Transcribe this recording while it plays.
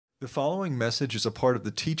The following message is a part of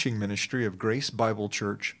the teaching ministry of Grace Bible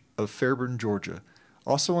Church of Fairburn, Georgia,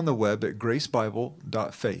 also on the web at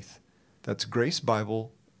gracebible.faith. That's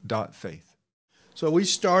gracebible.faith. So we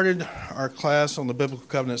started our class on the biblical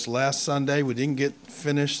covenants last Sunday. We didn't get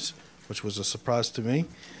finished, which was a surprise to me.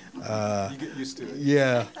 You get used to it.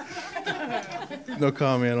 Yeah. No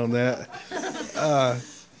comment on that.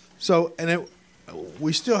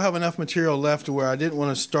 We still have enough material left to where I didn't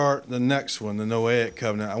want to start the next one, the Noahic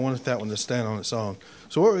covenant. I wanted that one to stand on its own.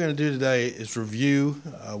 So what we're going to do today is review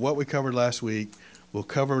what we covered last week. We'll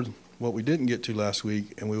cover what we didn't get to last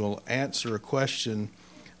week, and we will answer a question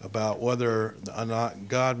about whether or not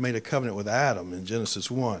God made a covenant with Adam in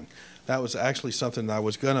Genesis 1. That was actually something I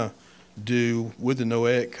was going to do with the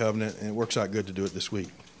Noahic covenant, and it works out good to do it this week.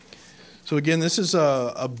 So again, this is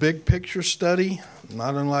a big picture study,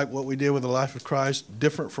 not unlike what we did with the life of Christ,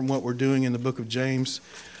 different from what we're doing in the book of James.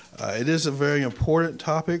 It is a very important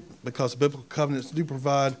topic because biblical covenants do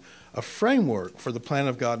provide a framework for the plan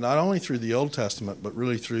of God, not only through the Old Testament, but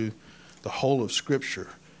really through the whole of Scripture.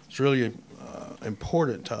 It's really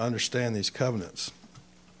important to understand these covenants.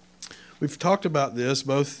 We've talked about this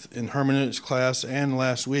both in hermeneutics class and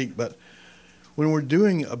last week, but when we're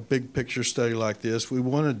doing a big picture study like this, we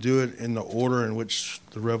want to do it in the order in which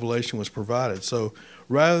the revelation was provided. So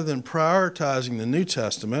rather than prioritizing the New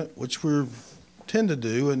Testament, which we tend to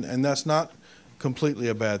do, and that's not completely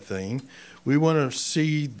a bad thing, we want to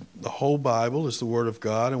see the whole Bible as the Word of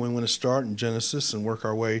God, and we want to start in Genesis and work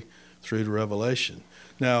our way through to Revelation.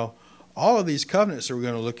 Now, all of these covenants that we're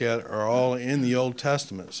going to look at are all in the Old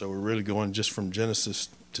Testament, so we're really going just from Genesis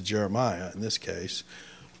to Jeremiah in this case.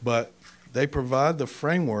 But they provide the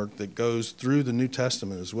framework that goes through the New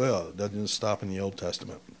Testament as well. It doesn't just stop in the Old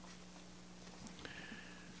Testament.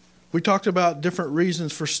 We talked about different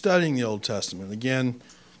reasons for studying the Old Testament. Again,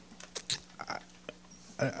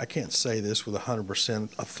 I can't say this with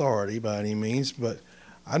 100% authority by any means, but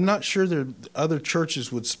I'm not sure that other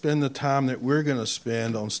churches would spend the time that we're going to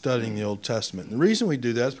spend on studying the Old Testament. And the reason we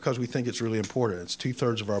do that is because we think it's really important. It's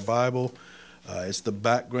 2/3 of our Bible. It's the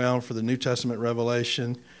background for the New Testament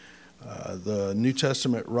revelation. The New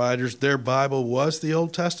Testament writers, their Bible was the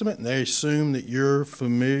Old Testament, and they assume that you're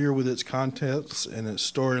familiar with its contents and its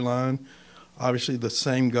storyline. Obviously, the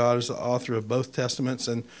same God is the author of both Testaments,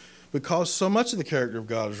 and because so much of the character of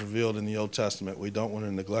God is revealed in the Old Testament, we don't want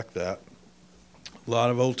to neglect that. A lot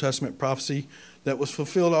of Old Testament prophecy that was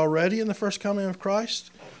fulfilled already in the first coming of Christ,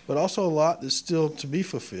 but also a lot that's still to be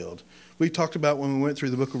fulfilled. We talked about when we went through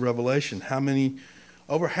the book of Revelation,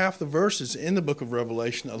 over half the verses in the book of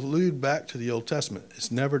Revelation allude back to the Old Testament.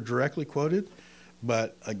 It's never directly quoted,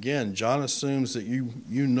 but again, John assumes that you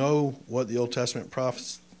know what the Old Testament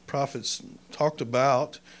prophets talked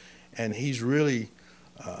about, and he's really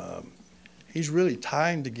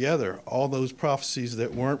tying together all those prophecies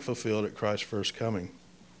that weren't fulfilled at Christ's first coming,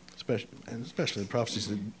 especially the prophecies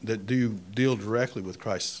that do deal directly with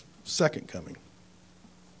Christ's second coming.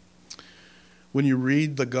 When you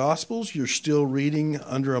read the Gospels, you're still reading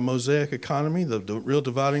under a Mosaic economy. The real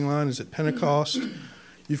dividing line is at Pentecost.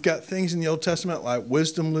 You've got things in the Old Testament like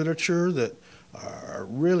wisdom literature that are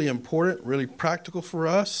really important, really practical for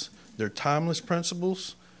us. They're timeless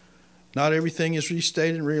principles. Not everything is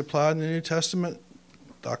restated and reapplied in the New Testament.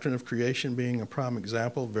 Doctrine of creation being a prime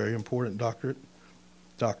example, very important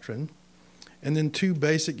doctrine. And then two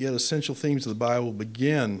basic yet essential themes of the Bible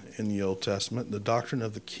begin in the Old Testament: the doctrine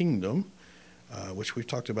of the kingdom, which we've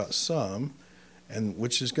talked about some, and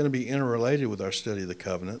which is going to be interrelated with our study of the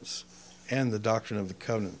covenants, and the doctrine of the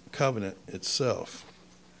covenant itself.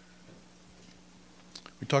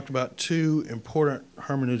 We talked about two important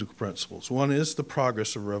hermeneutical principles. One is the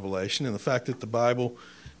progress of revelation and the fact that the Bible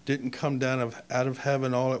didn't come down out of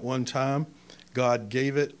heaven all at one time. God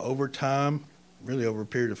gave it over time, really over a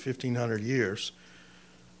period of 1,500 years.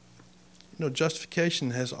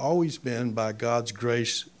 Justification has always been by God's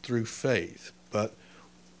grace through faith. But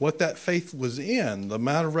what that faith was in, the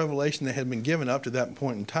amount of revelation that had been given up to that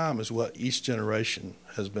point in time, is what each generation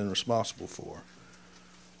has been responsible for.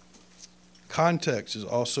 Context is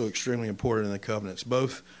also extremely important in the covenants,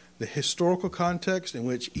 both the historical context in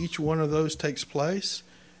which each one of those takes place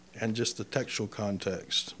and just the textual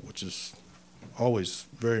context, which is always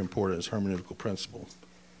very important as hermeneutical principle.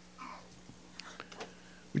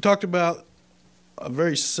 We talked about a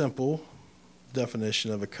very simple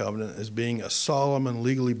definition of a covenant as being a solemn and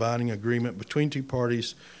legally binding agreement between two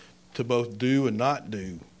parties to both do and not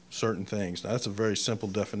do certain things. Now, that's a very simple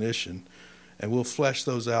definition, and we'll flesh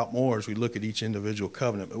those out more as we look at each individual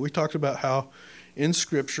covenant. But we talked about how in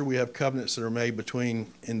Scripture we have covenants that are made between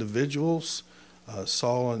individuals,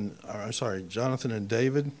 Jonathan and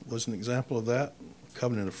David was an example of that,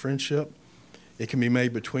 covenant of friendship. It can be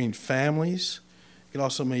made between families. It can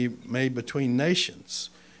also be made between nations.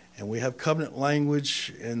 And we have covenant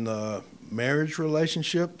language in the marriage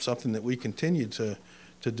relationship, something that we continue to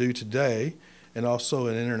do today, and also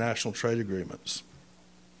in international trade agreements.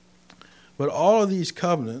 But all of these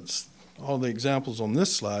covenants, all the examples on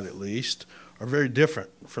this slide at least, are very different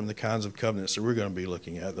from the kinds of covenants that we're going to be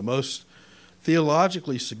looking at. The most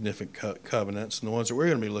theologically significant covenants, and the ones that we're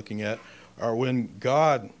going to be looking at, are when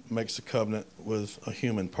God makes a covenant with a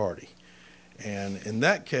human party. And in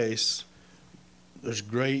that case, there's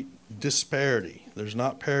great disparity. There's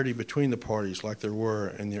not parity between the parties like there were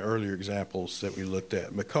in the earlier examples that we looked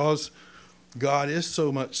at. Because God is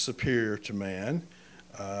so much superior to man,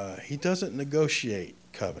 he doesn't negotiate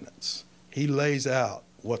covenants. He lays out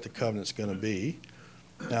what the covenant's going to be.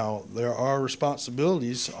 Now, there are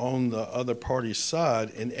responsibilities on the other party's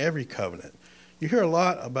side in every covenant. You hear a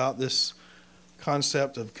lot about this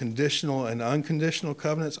concept of conditional and unconditional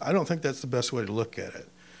covenants. I don't think that's the best way to look at it.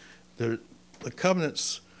 The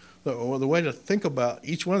covenants, the way to think about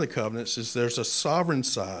each one of the covenants is there's a sovereign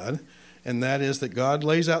side, and that is that God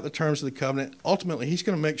lays out the terms of the covenant. Ultimately, he's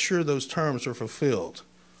going to make sure those terms are fulfilled.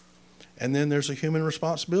 And then there's a human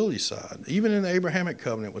responsibility side. Even in the Abrahamic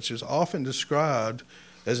covenant, which is often described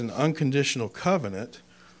as an unconditional covenant,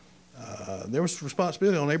 there was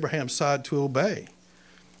responsibility on Abraham's side to obey.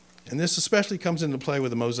 And this especially comes into play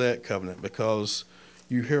with the Mosaic covenant, because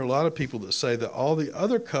you hear a lot of people that say that all the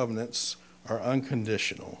other covenants are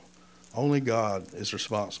unconditional. Only God is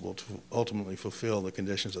responsible to ultimately fulfill the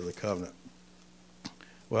conditions of the covenant.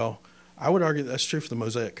 Well, I would argue that's true for the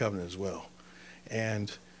Mosaic covenant as well.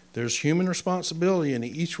 And there's human responsibility in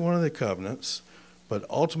each one of the covenants, but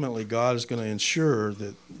ultimately God is going to ensure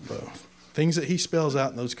that the things that he spells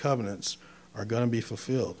out in those covenants are going to be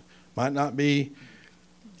fulfilled. Might not be,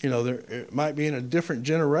 it might be in a different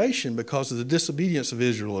generation because of the disobedience of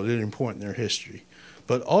Israel at any point in their history.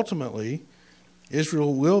 But ultimately,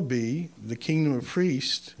 Israel will be the kingdom of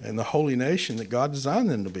priests and the holy nation that God designed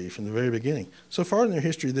them to be from the very beginning. So far in their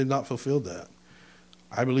history, they've not fulfilled that.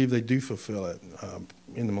 I believe they do fulfill it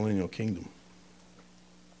in the millennial kingdom.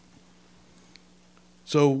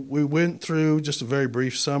 So we went through just a very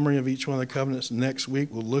brief summary of each one of the covenants. Next week,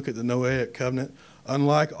 we'll look at the Noahic covenant.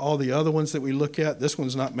 Unlike all the other ones that we look at, this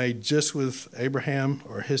one's not made just with Abraham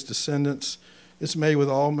or his descendants. It's made with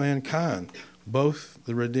all mankind, both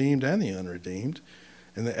the redeemed and the unredeemed.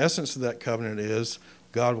 And the essence of that covenant is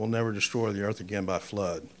God will never destroy the earth again by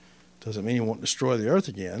flood. Doesn't mean he won't destroy the earth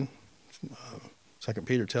again. 2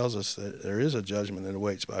 Peter tells us that there is a judgment that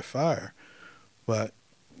awaits by fire, but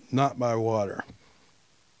not by water.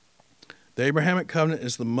 The Abrahamic covenant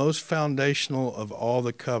is the most foundational of all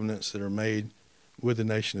the covenants that are made with the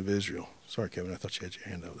nation of Israel. Sorry, Kevin, I thought you had your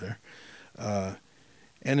hand up there.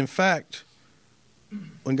 And in fact,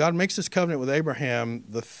 when God makes this covenant with Abraham,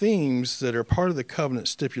 the themes that are part of the covenant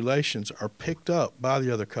stipulations are picked up by the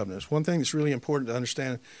other covenants. One thing that's really important to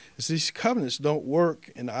understand is these covenants don't work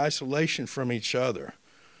in isolation from each other.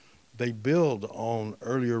 They build on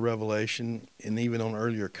earlier revelation and even on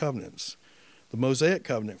earlier covenants. The Mosaic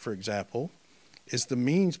covenant, for example, is the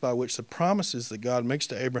means by which the promises that God makes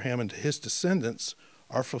to Abraham and to his descendants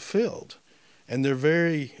are fulfilled. And they're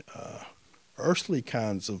very earthly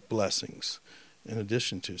kinds of blessings, in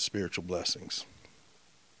addition to spiritual blessings.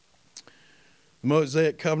 The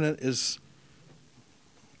Mosaic covenant is,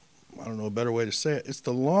 I don't know a better way to say it, it's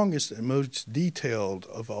the longest and most detailed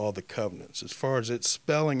of all the covenants as far as it's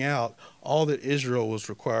spelling out all that Israel was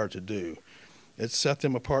required to do. It set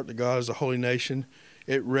them apart to God as a holy nation.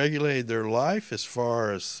 It regulated their life as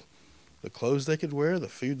far as the clothes they could wear, the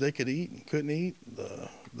food they could eat and couldn't eat.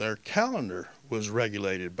 Their calendar was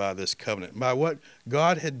regulated by this covenant, by what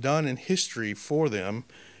God had done in history for them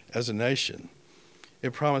as a nation.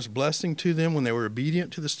 It promised blessing to them when they were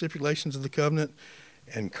obedient to the stipulations of the covenant,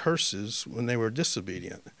 and curses when they were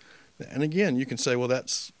disobedient. And again, you can say, well,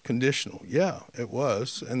 that's conditional. Yeah, it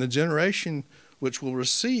was. And the generation which will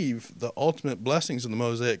receive the ultimate blessings of the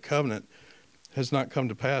Mosaic covenant has not come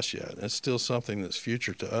to pass yet. It's still something that's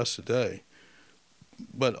future to us today.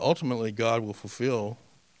 But ultimately, God will fulfill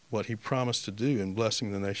what he promised to do in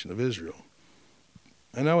blessing the nation of Israel.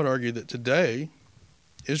 And I would argue that today,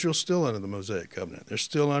 Israel's still under the Mosaic covenant. They're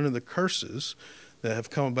still under the curses that have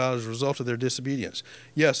come about as a result of their disobedience.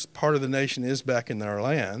 Yes, part of the nation is back in their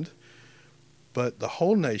land, but the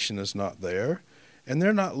whole nation is not there, and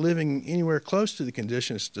they're not living anywhere close to the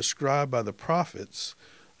conditions described by the prophets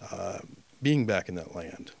being back in that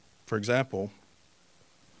land. For example,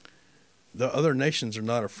 the other nations are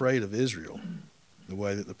not afraid of Israel. the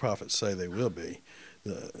way that the prophets say they will be.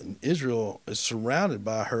 Israel is surrounded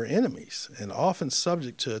by her enemies and often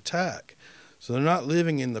subject to attack. So they're not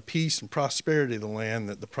living in the peace and prosperity of the land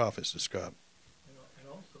that the prophets describe. And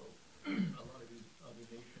also, a lot of these other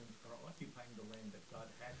nations are occupying the land that God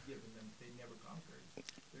had given them. They never conquered.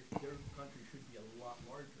 Their country should be a lot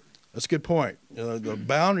larger. That's a good point. The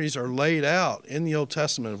boundaries are laid out in the Old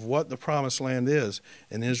Testament of what the promised land is,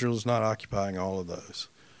 and Israel is not occupying all of those.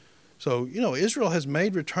 So, Israel has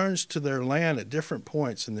made returns to their land at different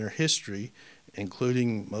points in their history,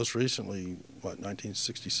 including most recently,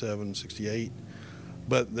 1967, 68.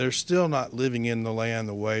 But they're still not living in the land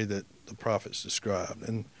the way that the prophets described.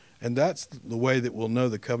 And that's the way that we'll know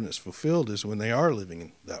the covenant's fulfilled, is when they are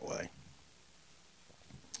living that way.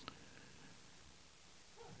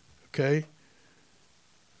 Okay.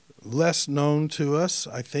 Less known to us,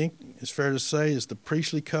 I think, it's fair to say, is the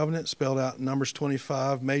priestly covenant spelled out in Numbers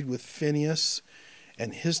 25, made with Phinehas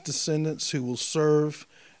and his descendants who will serve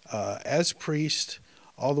as priests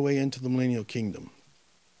all the way into the millennial kingdom.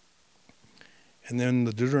 And then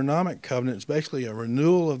the Deuteronomic covenant is basically a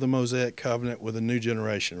renewal of the Mosaic covenant with a new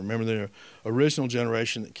generation. Remember, the original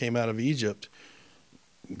generation that came out of Egypt,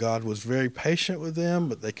 God was very patient with them,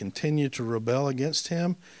 but they continued to rebel against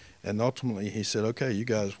him. And ultimately he said, okay, you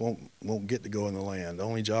guys won't get to go in the land.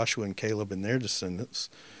 Only Joshua and Caleb and their descendants.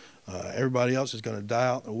 Everybody else is going to die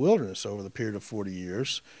out in the wilderness over the period of 40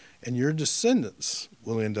 years. And your descendants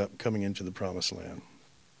will end up coming into the promised land.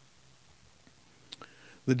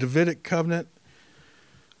 The Davidic covenant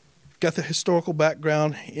got the historical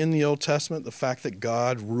background in the Old Testament, the fact that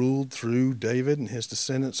God ruled through David and his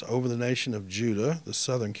descendants over the nation of Judah, the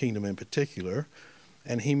southern kingdom in particular.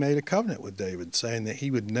 And he made a covenant with David, saying that he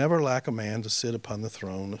would never lack a man to sit upon the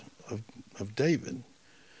throne of David,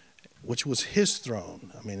 which was his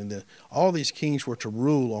throne. I mean, all these kings were to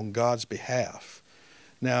rule on God's behalf.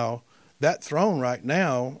 Now, that throne right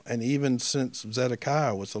now, and even since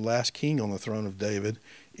Zedekiah was the last king on the throne of David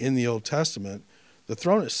in the Old Testament, the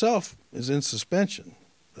throne itself is in suspension.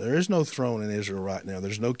 There is no throne in Israel right now.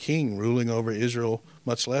 There's no king ruling over Israel,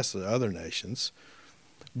 much less the other nations.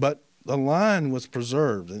 But the line was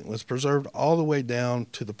preserved, and it was preserved all the way down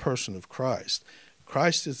to the person of Christ.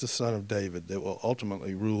 Christ is the son of David that will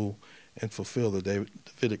ultimately rule and fulfill the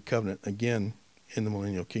Davidic covenant again in the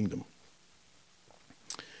millennial kingdom.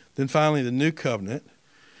 Then finally, the new covenant,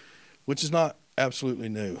 which is not absolutely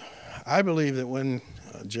new. I believe that when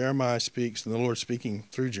Jeremiah speaks, and the Lord speaking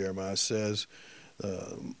through Jeremiah says,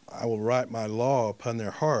 I will write my law upon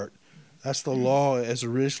their heart, that's the law as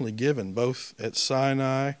originally given, both at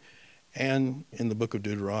Sinai and in the book of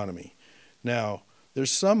Deuteronomy. Now,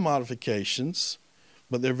 there's some modifications,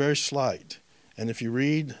 but they're very slight. And if you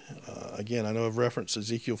read, again, I know I've referenced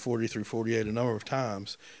Ezekiel 40 through 48 a number of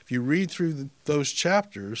times. If you read through those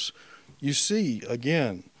chapters, you see,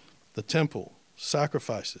 again, the temple,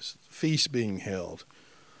 sacrifices, feasts being held,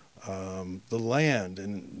 the land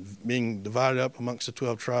and being divided up amongst the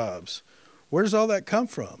 12 tribes. Where does all that come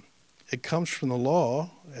from? It comes from the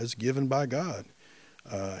law as given by God.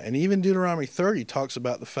 And even Deuteronomy 30 talks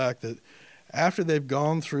about the fact that after they've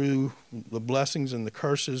gone through the blessings and the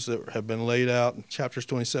curses that have been laid out in chapters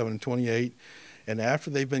 27 and 28, and after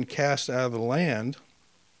they've been cast out of the land,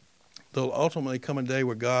 there'll ultimately come a day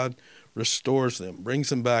where God restores them, brings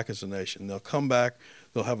them back as a nation. They'll come back,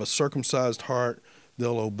 they'll have a circumcised heart,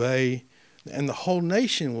 they'll obey, and the whole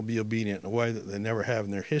nation will be obedient in a way that they never have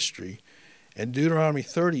in their history. And Deuteronomy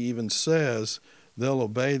 30 even says they'll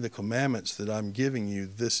obey the commandments that I'm giving you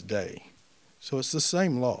this day. So it's the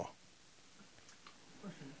same law.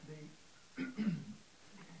 They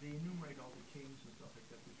enumerate all the kings and stuff like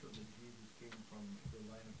that to show that Jesus came from the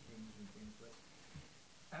line of kings and things. But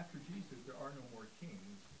after Jesus, there are no more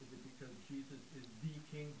kings. Is it because Jesus is the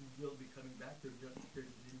king who will be coming back? There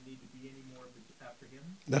didn't need to be any more after him?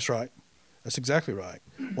 That's right. That's exactly right.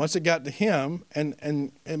 Once it got to him,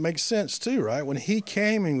 and it makes sense too, right? When he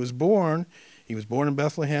came and was born in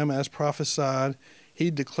Bethlehem as prophesied. He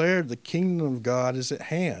declared the kingdom of God is at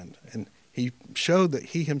hand. And he showed that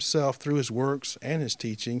he himself, through his works and his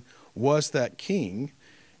teaching, was that king,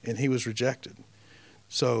 and he was rejected.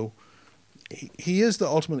 So he is the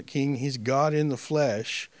ultimate king. He's God in the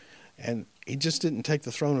flesh, and he just didn't take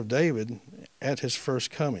the throne of David at his first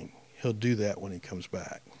coming. He'll do that when he comes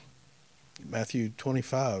back. Matthew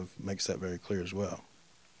 25 makes that very clear as well.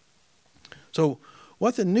 So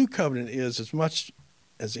what the new covenant is, as much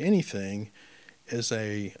as anything, is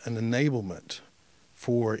an enablement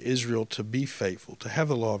for Israel to be faithful, to have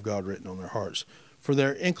the law of God written on their hearts, for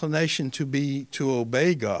their inclination to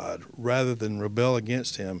obey God rather than rebel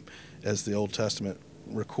against him, as the Old Testament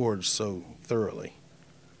records so thoroughly.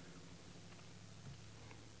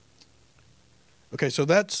 Okay, so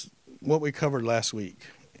that's what we covered last week.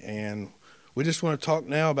 And we just want to talk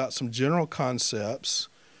now about some general concepts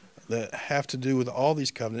that have to do with all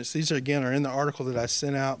these covenants. These, again, are in the article that I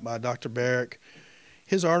sent out by Dr. Barrick.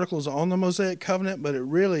 His article is on the Mosaic covenant, but it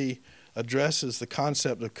really addresses the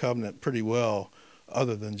concept of covenant pretty well,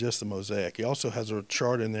 other than just the Mosaic. He also has a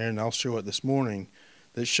chart in there, and I'll show it this morning,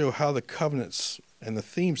 that show how the covenants and the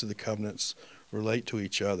themes of the covenants relate to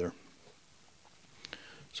each other.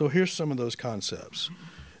 So here's some of those concepts.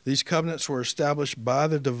 These covenants were established by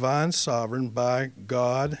the divine sovereign, by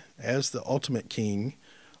God as the ultimate king,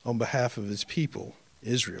 on behalf of his people,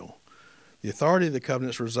 Israel. The authority of the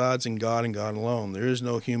covenants resides in God and God alone. There is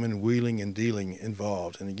no human wheeling and dealing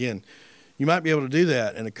involved. And again, you might be able to do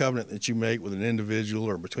that in a covenant that you make with an individual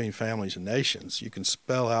or between families and nations. You can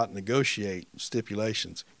spell out and negotiate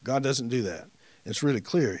stipulations. God doesn't do that. It's really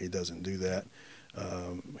clear he doesn't do that.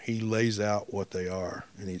 He lays out what they are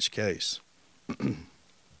in each case.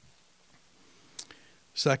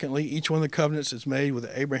 Secondly, each one of the covenants is made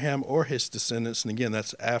with Abraham or his descendants, and again,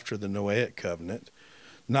 that's after the Noahic covenant,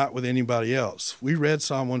 not with anybody else. We read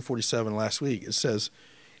Psalm 147 last week. It says,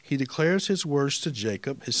 he declares his words to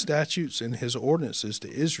Jacob, his statutes and his ordinances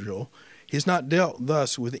to Israel. He has not dealt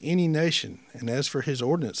thus with any nation, and as for his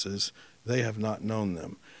ordinances, they have not known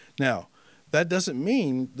them. Now, that doesn't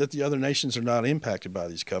mean that the other nations are not impacted by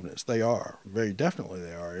these covenants. They are. Very definitely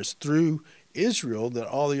they are. It's through Israel that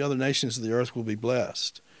all the other nations of the earth will be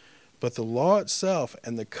blessed. But the law itself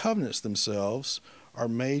and the covenants themselves are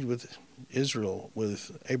made with Israel,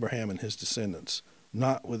 with Abraham and his descendants,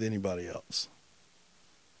 not with anybody else.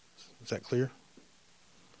 Is that clear?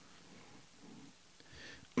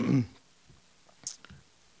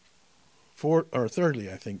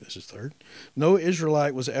 Thirdly, I think this is third, no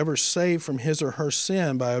Israelite was ever saved from his or her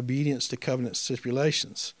sin by obedience to covenant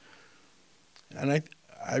stipulations. And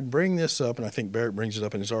I bring this up, and I think Barrett brings it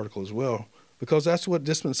up in his article as well, because that's what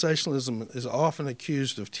dispensationalism is often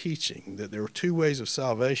accused of teaching, that there were two ways of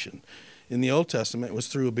salvation. In the Old Testament, it was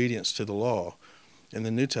through obedience to the law. In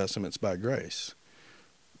the New Testament, it's by grace.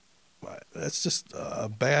 That's just a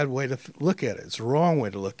bad way to look at it. It's a wrong way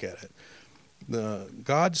to look at it.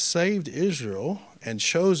 God saved Israel and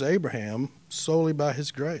chose Abraham solely by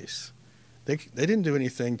his grace. They didn't do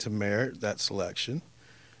anything to merit that selection,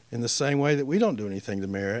 in the same way that we don't do anything to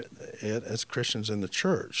merit it as Christians in the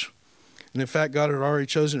church. And in fact, God had already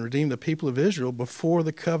chosen to redeem the people of Israel before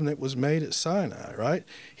the covenant was made at Sinai, right?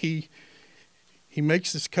 He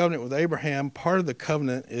makes this covenant with Abraham. Part of the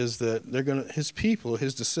covenant is that his people,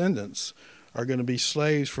 his descendants, are going to be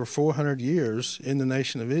slaves for 400 years in the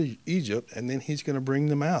nation of Egypt, and then he's going to bring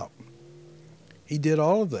them out. He did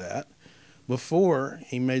all of that before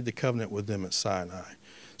he made the covenant with them at Sinai.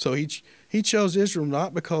 So he chose Israel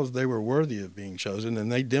not because they were worthy of being chosen,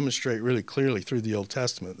 and they demonstrate really clearly through the Old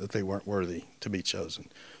Testament that they weren't worthy to be chosen.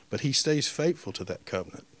 But he stays faithful to that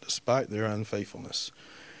covenant despite their unfaithfulness.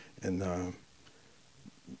 And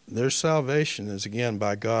their salvation is, again,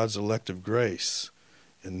 by God's elective grace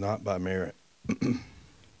and not by merit.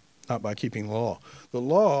 Not by keeping law. The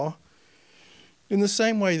law, in the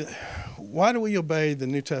same way, why do we obey the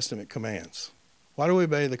New Testament commands? Why do we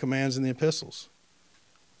obey the commands in the epistles?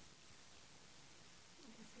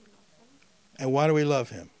 And why do we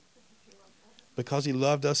love him? Because he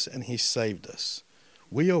loved us and he saved us.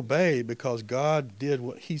 We obey because God did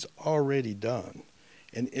what he's already done.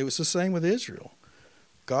 And it was the same with Israel.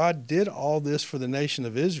 God did all this for the nation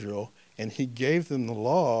of Israel, and he gave them the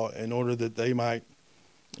law in order that they might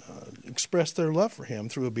express their love for him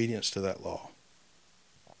through obedience to that law.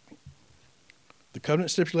 The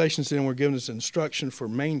covenant stipulations then were given as instruction for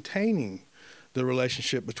maintaining the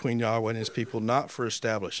relationship between Yahweh and his people, not for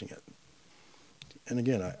establishing it. And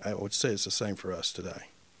again, I would say it's the same for us today.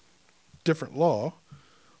 Different law,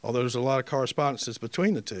 although there's a lot of correspondences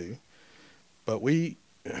between the two, but we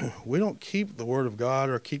don't keep the word of God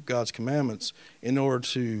or keep God's commandments in order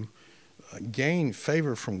to gain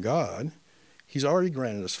favor from God. He's already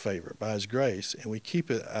granted us favor by his grace, and we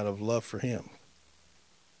keep it out of love for him.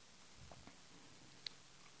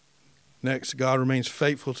 Next, God remains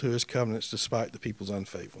faithful to his covenants despite the people's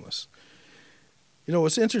unfaithfulness. You know,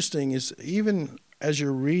 what's interesting is even as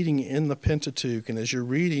you're reading in the Pentateuch and as you're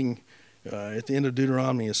reading at the end of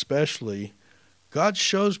Deuteronomy especially, God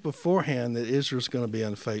shows beforehand that Israel's going to be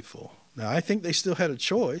unfaithful. Now, I think they still had a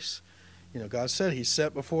choice. You know, God said he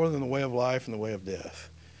set before them the way of life and the way of death.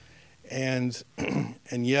 And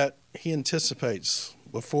yet he anticipates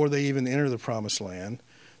before they even enter the promised land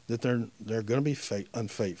that they're going to be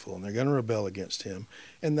unfaithful and they're going to rebel against him.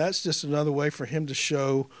 And that's just another way for him to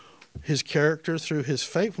show his character through his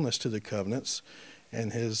faithfulness to the covenants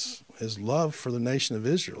and his love for the nation of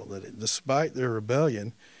Israel, that despite their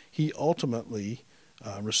rebellion, he ultimately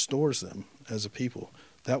restores them as a people.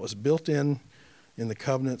 That was built in the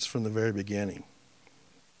covenants from the very beginning.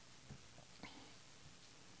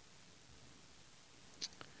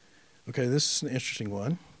 Okay, this is an interesting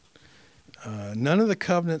one. None of the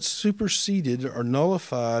covenants superseded or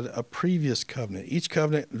nullified a previous covenant. Each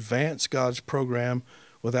covenant advanced God's program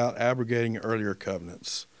without abrogating earlier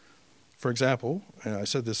covenants. For example, and I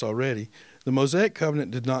said this already, the Mosaic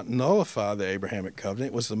covenant did not nullify the Abrahamic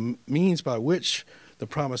covenant. It was the means by which the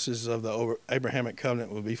promises of the Abrahamic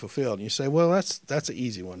covenant would be fulfilled. And you say, well, that's an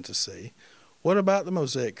easy one to see. What about the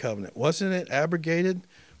Mosaic covenant? Wasn't it abrogated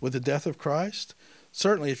with the death of Christ?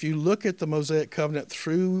 Certainly, if you look at the Mosaic covenant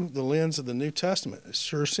through the lens of the New Testament, it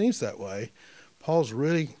sure seems that way. Paul's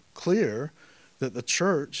really clear that the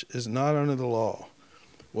church is not under the law.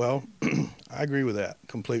 Well, I agree with that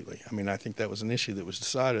completely. I mean, I think that was an issue that was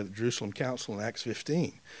decided at the Jerusalem Council in Acts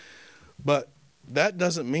 15. But that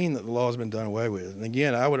doesn't mean that the law has been done away with. And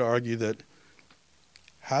again, I would argue that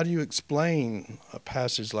how do you explain a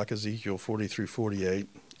passage like Ezekiel 40 through 48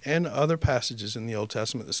 and other passages in the Old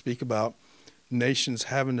Testament that speak about nations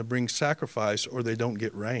having to bring sacrifice or they don't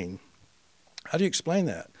get rain? How do you explain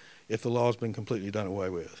that if the law has been completely done away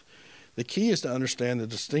with? The key is to understand the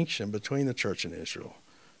distinction between the church and Israel,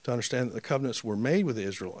 to understand that the covenants were made with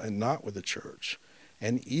Israel and not with the church.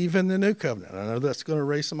 And even the new covenant, I know that's going to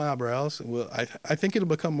raise some eyebrows, and I think it'll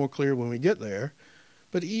become more clear when we get there,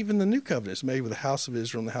 but even the new covenant is made with the house of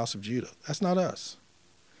Israel and the house of Judah. That's not us.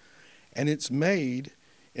 And it's made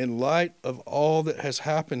in light of all that has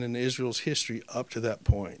happened in Israel's history up to that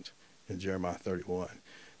point in Jeremiah 31.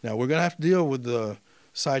 Now, we're going to have to deal with the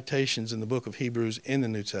citations in the book of Hebrews in the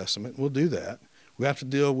New Testament. We'll do that. We have to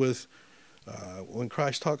deal with when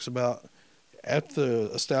Christ talks about at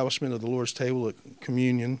the establishment of the Lord's table at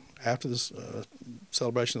communion, after this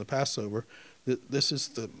celebration of the Passover, that this is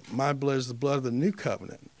my blood is the blood of the new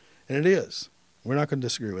covenant. And it is. We're not going to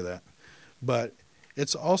disagree with that. But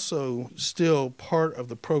it's also still part of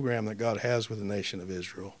the program that God has with the nation of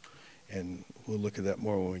Israel. And we'll look at that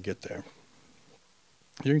more when we get there.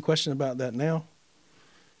 Is there any question about that now?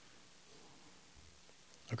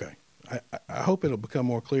 Okay. I hope it'll become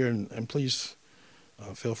more clear, and please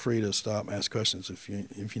feel free to stop and ask questions if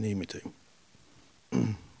you need me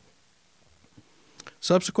to.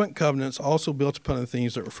 Subsequent covenants also built upon the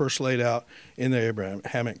things that were first laid out in the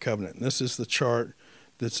Abrahamic covenant. And this is the chart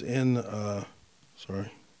that's in the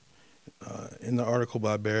article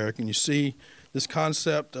by Barrick, and you see this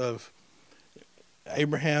concept of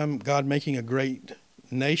Abraham, God making a great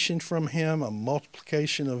nation from him, a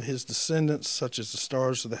multiplication of his descendants, such as the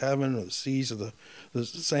stars of the heaven or the seas of the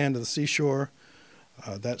sand of the seashore.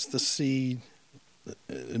 That's the seed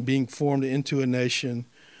being formed into a nation.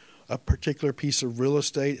 A particular piece of real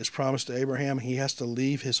estate is promised to Abraham. He has to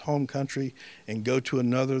leave his home country and go to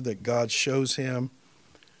another that God shows him.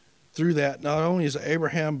 Through that, not only is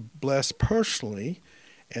Abraham blessed personally,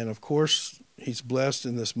 and of course he's blessed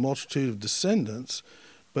in this multitude of descendants,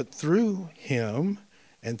 but through him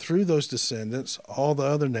and through those descendants, all the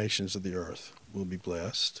other nations of the earth will be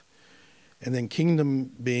blessed. And then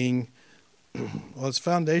kingdom being, well, it's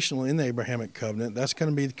foundational in the Abrahamic covenant. That's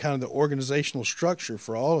going to be kind of the organizational structure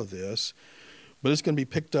for all of this, but it's going to be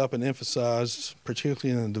picked up and emphasized,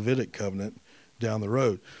 particularly in the Davidic covenant down the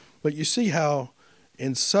road. But you see how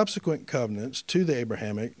in subsequent covenants to the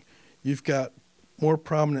Abrahamic, you've got more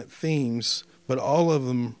prominent themes, but all of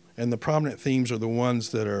them, and the prominent themes are the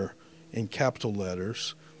ones that are in capital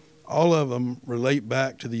letters. All of them relate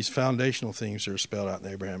back to these foundational themes that are spelled out in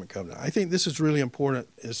the Abrahamic covenant. I think this is really important,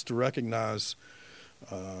 is to recognize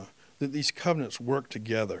that these covenants work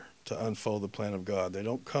together to unfold the plan of God. They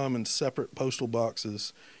don't come in separate postal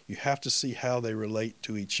boxes. You have to see how they relate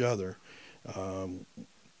to each other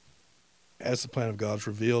as the plan of God is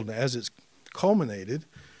revealed and as it's culminated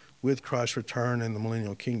with Christ's return in the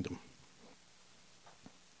millennial kingdom.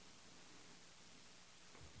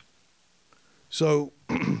 So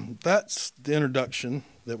that's the introduction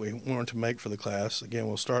that we wanted to make for the class. Again,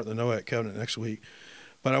 we'll start the Noahic covenant next week.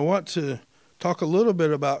 But I want to talk a little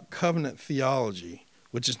bit about covenant theology,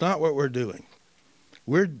 which is not what we're doing.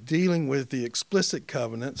 We're dealing with the explicit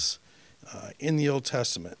covenants in the Old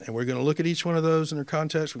Testament. And we're going to look at each one of those in their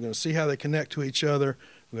context. We're going to see how they connect to each other.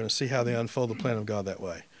 We're going to see how they unfold the plan of God that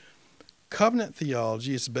way. Covenant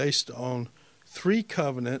theology is based on three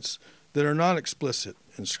covenants that are not explicit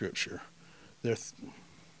in Scripture. They're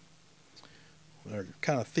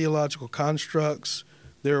kind of theological constructs.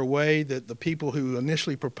 They're a way that the people who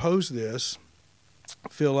initially proposed this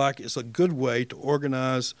feel like it's a good way to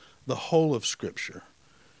organize the whole of Scripture.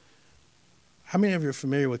 How many of you are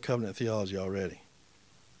familiar with covenant theology already?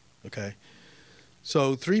 Okay.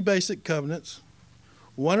 So 3 basic covenants.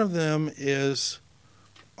 One of them is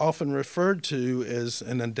often referred to as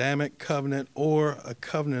an Adamic covenant or a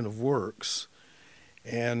covenant of works.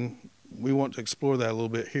 And we want to explore that a little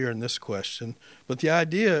bit here in this question. But the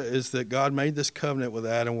idea is that God made this covenant with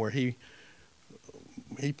Adam where he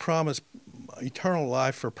promised eternal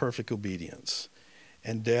life for perfect obedience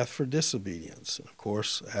and death for disobedience. And of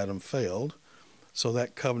course, Adam failed. So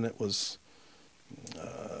that covenant was,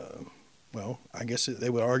 I guess they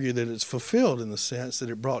would argue that it's fulfilled in the sense that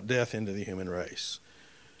it brought death into the human race.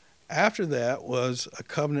 After that was a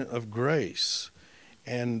covenant of grace.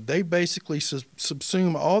 And they basically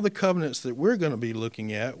subsume all the covenants that we're going to be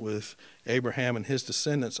looking at with Abraham and his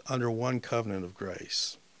descendants under one covenant of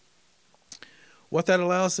grace. What that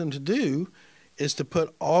allows them to do is to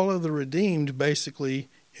put all of the redeemed basically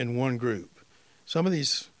in one group. Some of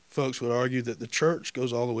these folks would argue that the church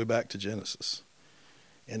goes all the way back to Genesis.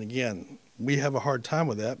 And again, we have a hard time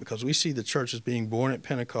with that because we see the church as being born at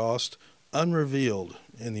Pentecost, unrevealed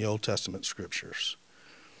in the Old Testament scriptures.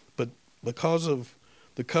 But because of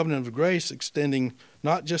the covenant of grace extending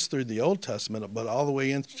not just through the Old Testament, but all the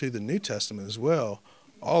way into the New Testament as well,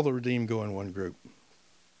 all the redeemed go in one group.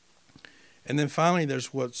 And then finally,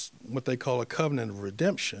 there's what they call a covenant of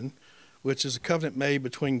redemption, which is a covenant made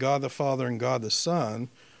between God the Father and God the Son,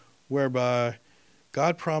 whereby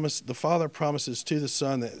the Father promises to the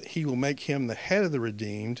Son that he will make him the head of the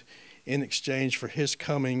redeemed in exchange for his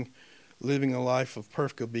coming, living a life of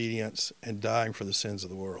perfect obedience, and dying for the sins of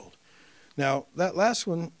the world. Now, that last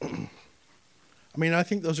one, I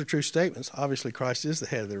think those are true statements. Obviously, Christ is the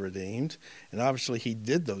head of the redeemed, and obviously he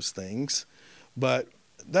did those things, but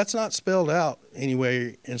that's not spelled out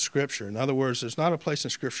anywhere in Scripture. In other words, there's not a place in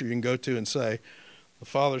Scripture you can go to and say, the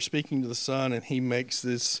Father speaking to the Son, and he makes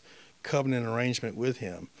this covenant arrangement with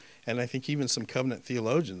him. And I think even some covenant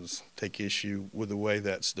theologians take issue with the way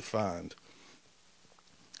that's defined.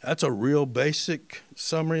 That's a real basic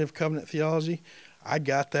summary of covenant theology. I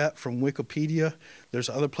got that from Wikipedia. There's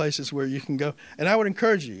other places where you can go. And I would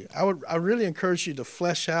encourage you, I really encourage you to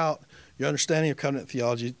flesh out your understanding of covenant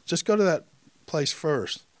theology. Just go to that place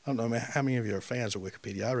first. I don't know how many of you are fans of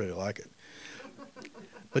Wikipedia. I really like it.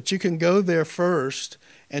 But you can go there first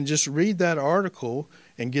and just read that article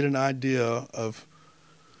and get an idea of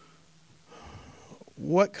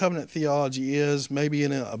what covenant theology is, maybe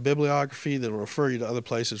in a bibliography that will refer you to other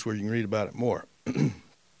places where you can read about it more. Question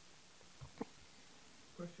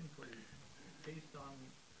for you. Based on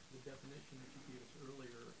the definition that you gave us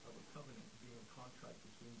earlier of a covenant being a contract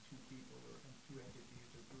between two people or two entities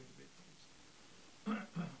or two individuals,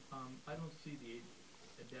 I don't see the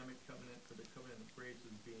Adamic covenant or the covenant of grace as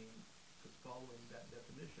following that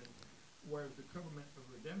definition. Whereas the covenant of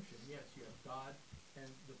redemption, yes, you have God and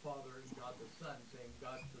the Father and God the Son saying,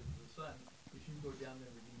 God says to the Son, if you go down there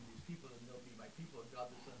and redeem these people, then they'll be my people. And God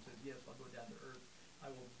the Son says, yes, I'll go down to earth. I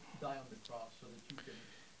will die on the cross so that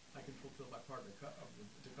I can fulfill my part of the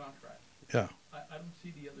contract. Yeah. I don't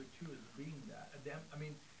see the other two as being that.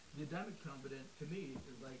 The Adamic covenant to me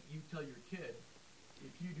is like you tell your kid,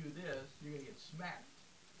 if you do this, you're going to get smacked.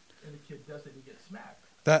 And the kid does it, he gets smacked.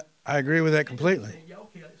 I agree with that completely. Say, yeah,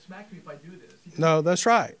 okay, smack me if I do this. No, that's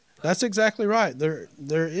right. That's exactly right.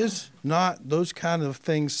 There is not those kind of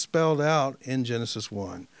things spelled out in Genesis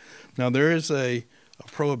 1. Now, there is a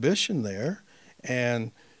prohibition there,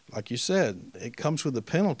 and like you said, it comes with a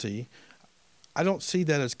penalty. I don't see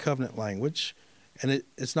that as covenant language, and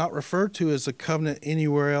it's not referred to as a covenant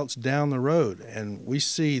anywhere else down the road. And we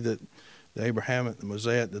see that the Abrahamic, the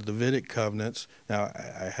Mosaic, the Davidic covenants. Now,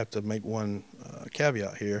 I have to make one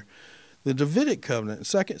caveat here. The Davidic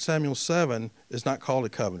covenant in 2 Samuel 7 is not called a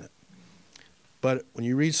covenant. But when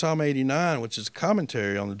you read Psalm 89, which is a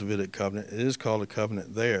commentary on the Davidic covenant, it is called a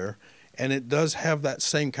covenant there. And it does have that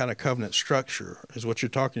same kind of covenant structure as what you're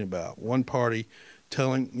talking about. One party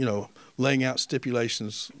laying out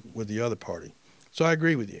stipulations with the other party. So I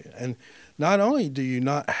agree with you. And not only do you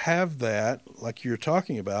not have that, like you're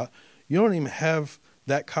talking about, you don't even have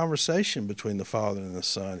that conversation between the Father and the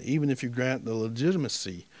Son, even if you grant the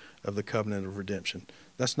legitimacy of the covenant of redemption.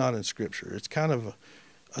 That's not in Scripture. It's kind of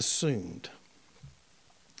assumed.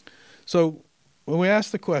 So when we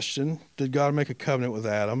ask the question, did God make a covenant with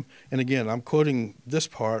Adam? And again, I'm quoting this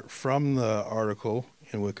part from the article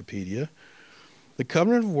in Wikipedia. The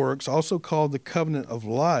covenant of works, also called the covenant of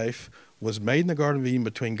life, was made in the Garden of Eden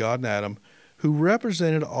between God and Adam, who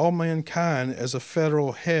represented all mankind as a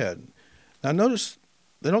federal head. Now notice,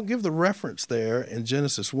 they don't give the reference there in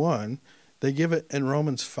Genesis 1. They give it in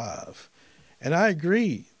Romans 5. And I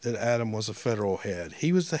agree that Adam was a federal head.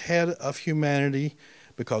 He was the head of humanity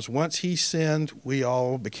because once he sinned, we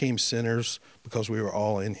all became sinners because we were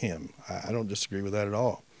all in him. I don't disagree with that at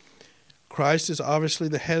all. Christ is obviously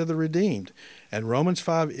the head of the redeemed, and Romans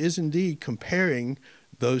 5 is indeed comparing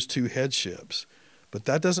those two headships. But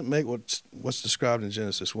that doesn't make what's described in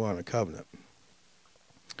Genesis 1 a covenant.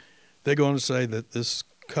 They go on to say that this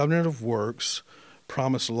covenant of works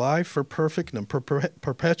promised life for perfect and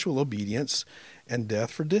perpetual obedience and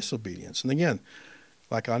death for disobedience. And again,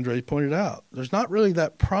 like Andre pointed out, there's not really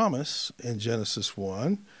that promise in Genesis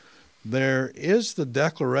 1. There is the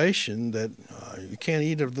declaration that you can't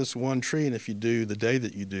eat of this one tree, and if you do, the day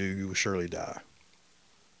that you do, you will surely die.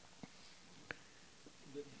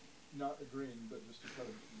 Not agreeing, but just to try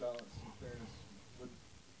to balance and fairness, would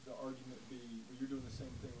the argument be, well, you're doing the same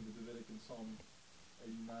thing with the Davidic in Psalm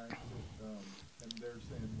 89, and they're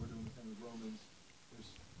saying we're doing the same with Romans. There's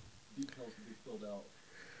details to be filled out.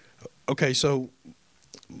 Okay, so,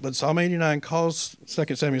 but Psalm 89 calls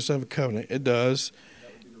 2 Samuel 7 covenant. It does.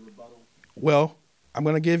 That would be the rebuttal. Well, I'm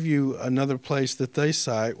going to give you another place that they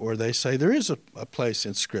cite where they say there is a place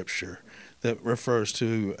in Scripture that refers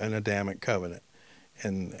to an Adamic covenant.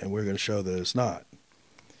 And we're going to show that it's not.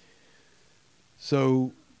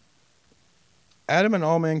 So, Adam and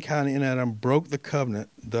all mankind in Adam broke the covenant,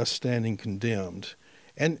 thus standing condemned.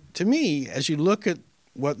 And to me, as you look at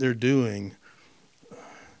what they're doing,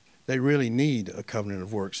 they really need a covenant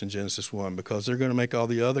of works in Genesis 1 because they're going to make all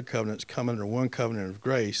the other covenants come under one covenant of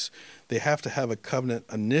grace. They have to have a covenant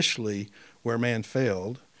initially where man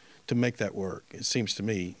failed to make that work, it seems to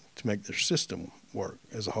me, to make their system work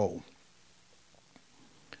as a whole.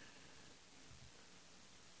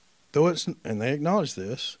 And they acknowledge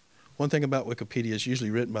this. One thing about Wikipedia is usually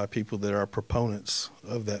written by people that are proponents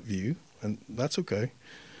of that view, and that's okay.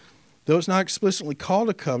 Though it's not explicitly called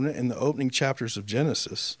a covenant in the opening chapters of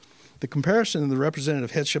Genesis, the comparison of the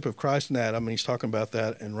representative headship of Christ and Adam, and he's talking about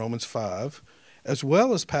that in Romans 5, as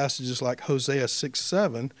well as passages like Hosea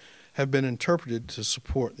 6:7, have been interpreted to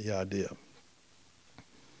support the idea.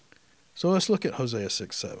 So let's look at Hosea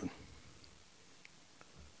 6:7.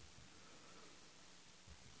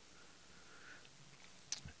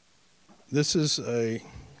 This is a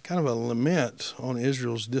kind of a lament on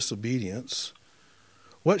Israel's disobedience.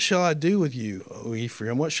 What shall I do with you, O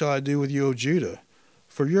Ephraim? What shall I do with you, O Judah?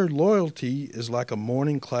 For your loyalty is like a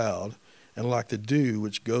morning cloud and like the dew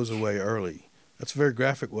which goes away early. That's a very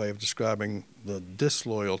graphic way of describing the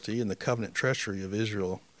disloyalty and the covenant treachery of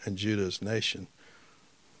Israel and Judah's nation.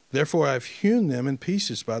 Therefore I have hewn them in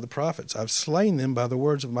pieces by the prophets. I've slain them by the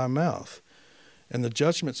words of my mouth. And the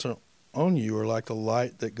judgments on you are like the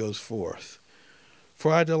light that goes forth.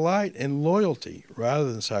 For I delight in loyalty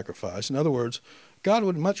rather than sacrifice. In other words, God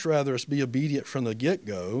would much rather us be obedient from the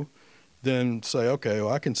get-go than say, okay,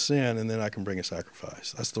 well, I can sin and then I can bring a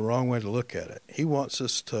sacrifice. That's the wrong way to look at it. He wants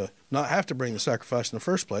us to not have to bring the sacrifice in the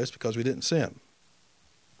first place because we didn't sin.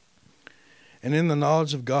 And in the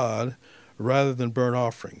knowledge of God rather than burnt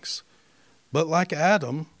offerings. But like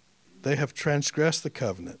Adam, they have transgressed the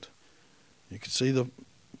covenant. You can see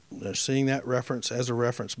they're seeing that reference as a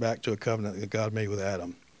reference back to a covenant that God made with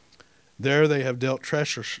Adam. There they have dealt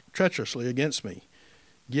treacherously against me.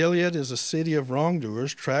 Gilead is a city of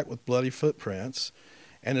wrongdoers, tracked with bloody footprints,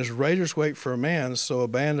 and as raiders wait for a man, so a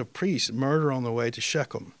band of priests murder on the way to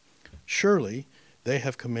Shechem. Surely they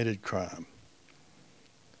have committed crime.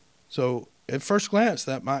 So at first glance,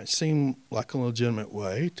 that might seem like a legitimate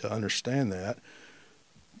way to understand that,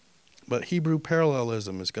 but Hebrew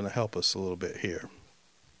parallelism is going to help us a little bit here.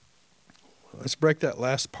 Let's break that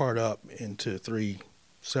last part up into 3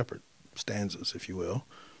 separate stanzas, if you will.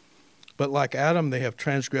 But like Adam, they have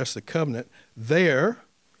transgressed the covenant. There,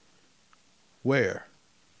 where?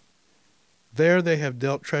 There they have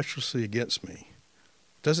dealt treacherously against me.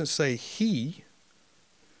 It doesn't say he.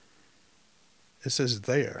 It says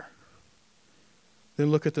there.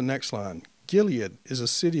 Then look at the next line. Gilead is a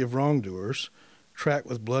city of wrongdoers, tracked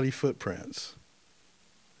with bloody footprints.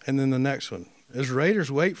 And then the next one. As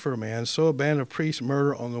raiders wait for a man, so a band of priests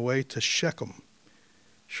murder on the way to Shechem.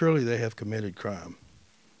 Surely they have committed crime.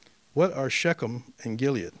 What are Shechem and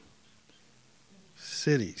Gilead?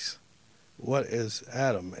 Cities. What is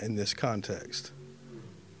Adam in this context?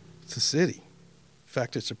 It's a city. In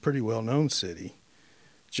fact, it's a pretty well-known city.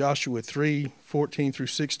 Joshua 3:14 through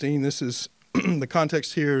 16. This is the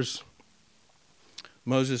context here is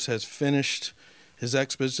Moses has finished his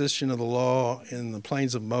exposition of the law in the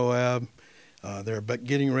plains of Moab. They're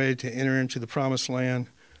getting ready to enter into the promised land.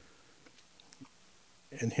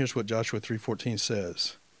 And here's what Joshua 3:14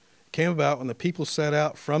 says. came about when the people set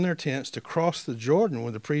out from their tents to cross the Jordan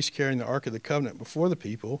with the priests carrying the Ark of the Covenant before the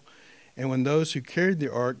people. And when those who carried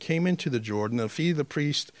the ark came into the Jordan, the feet of the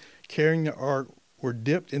priest carrying the ark were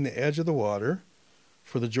dipped in the edge of the water,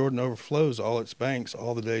 for the Jordan overflows all its banks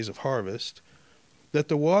all the days of harvest, that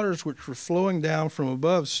the waters which were flowing down from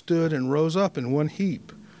above stood and rose up in one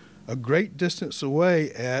heap, a great distance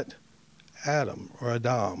away at Adam, or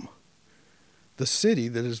Adam, the city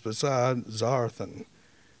that is beside Zarethan.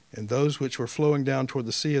 And those which were flowing down toward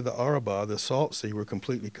the sea of the Arabah, the salt sea, were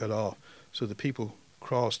completely cut off. So the people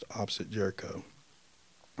crossed opposite Jericho.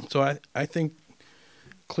 So I think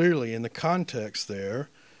clearly in the context there,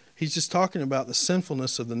 he's just talking about the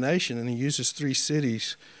sinfulness of the nation, and he uses 3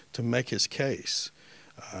 cities to make his case.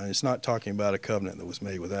 It's not talking about a covenant that was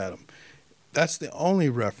made with Adam. That's the only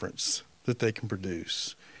reference that they can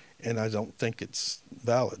produce, and I don't think it's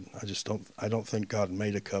valid. I don't think God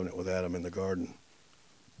made a covenant with Adam in the garden.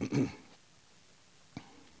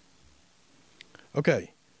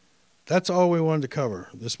 Okay, that's all we wanted to cover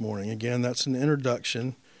this morning. Again, that's an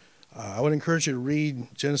introduction. I would encourage you to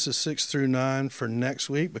read Genesis 6 through 9 for next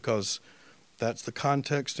week, because that's the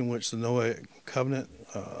context in which the Noahic covenant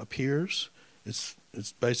appears. It's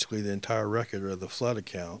basically the entire record of the flood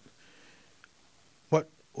account.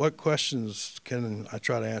 What questions can I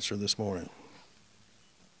try to answer this morning?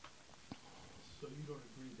 So you don't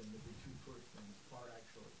agree then that the 2 first things are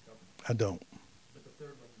actually covenants? I don't. But the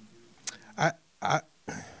third one you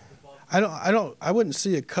do. I wouldn't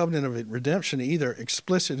see a covenant of redemption either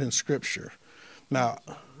explicit in Scripture. Now, It's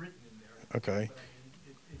not written in there. okay, But I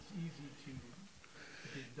mean, it's easy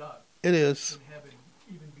to deduct it is. in heaven,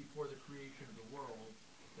 even before the creation of the world,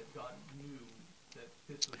 that God knew that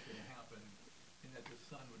this was going to happen, and that the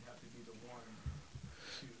Son would have to be the one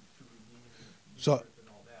to redeem the So, earth and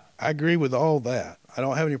all that. I agree with all that. I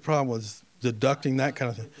don't have any problem with deducting that kind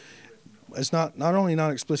of thing. It's not only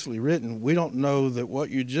not explicitly written, we don't know that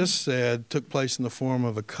what you just said took place in the form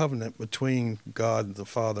of a covenant between God the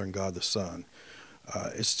Father and God the Son.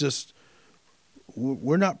 It's just,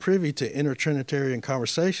 we're not privy to intertrinitarian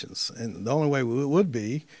conversations, and the only way we would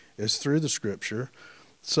be is through the Scripture.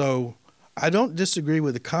 So I don't disagree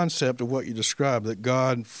with the concept of what you described, that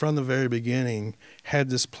God from the very beginning had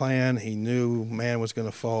this plan. He knew man was going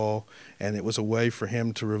to fall, and it was a way for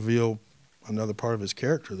him to reveal another part of his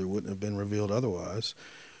character that wouldn't have been revealed otherwise.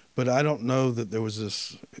 But I don't know that there was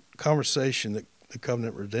this conversation that the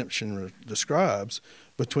covenant redemption describes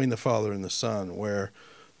between the Father and the Son, where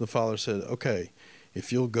the Father said, okay,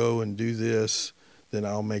 if you'll go and do this, then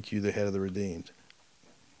I'll make you the head of the redeemed.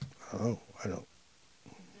 Oh, I don't.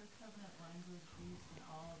 Is there covenant language used in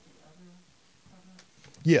all of the other covenants?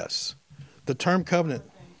 Yes. The term covenant. Or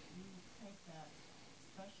you take that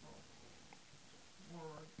special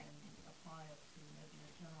word and apply it to maybe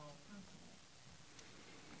a general principle?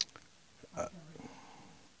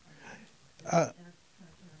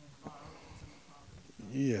 Intertrinitarian law in the Father.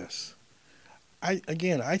 Yes.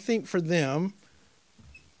 I think for them,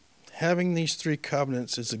 having these 3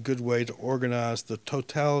 covenants is a good way to organize the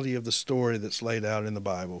totality of the story that's laid out in the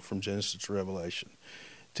Bible from Genesis to Revelation.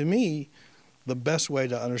 To me, the best way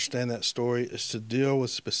to understand that story is to deal with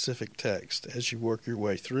specific text as you work your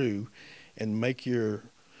way through and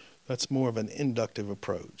that's more of an inductive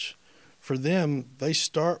approach. For them, they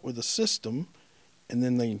start with a system, and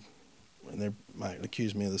then they might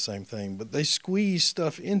accuse me of the same thing, but they squeeze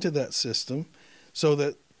stuff into that system so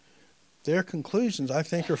that their conclusions, I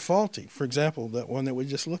think, are faulty. For example, that one that we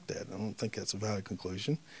just looked at, I don't think that's a valid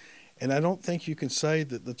conclusion. And I don't think you can say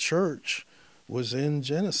that the church was in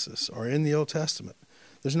Genesis or in the Old Testament.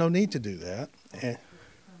 There's no need to do that. And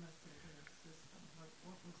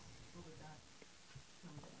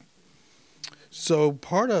so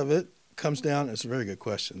part of it comes down, it's a very good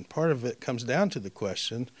question, part of it comes down to the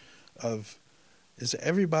question of, is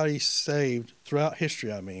everybody saved throughout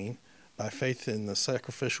history, by faith in the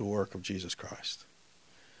sacrificial work of Jesus Christ?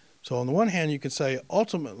 So on the one hand, you can say,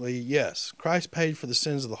 ultimately, yes, Christ paid for the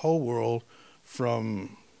sins of the whole world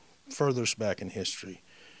from furthest back in history.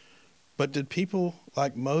 But did people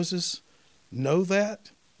like Moses know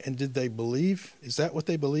that? And did they believe? Is that what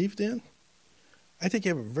they believed in? I think you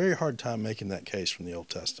have a very hard time making that case from the Old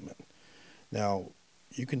Testament. Now,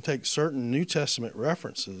 you can take certain New Testament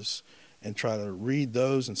references and try to read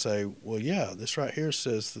those and say, well, yeah, this right here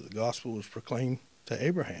says that the gospel was proclaimed to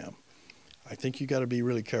Abraham. I think you've got to be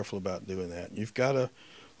really careful about doing that. You've got to,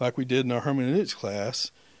 like we did in our hermeneutics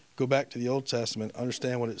class, go back to the Old Testament,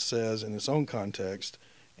 understand what it says in its own context,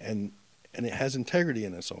 and it has integrity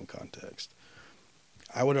in its own context.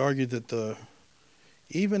 I would argue that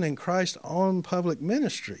even in Christ's own public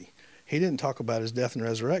ministry, He didn't talk about his death and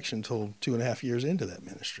resurrection until 2.5 years into that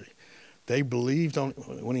ministry. They believed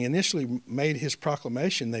when he initially made his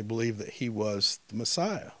proclamation, they believed that he was the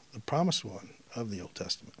Messiah, the promised one of the Old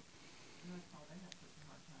Testament.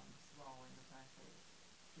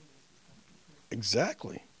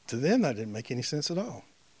 Exactly. To them, that didn't make any sense at all.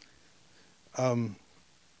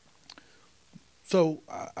 So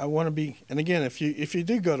I want to be, and again, if you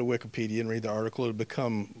do go to Wikipedia and read the article, it'll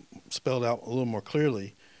become spelled out a little more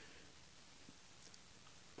clearly.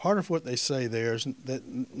 Part of what they say there is that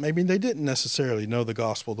maybe they didn't necessarily know the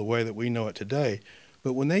gospel the way that we know it today,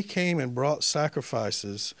 but when they came and brought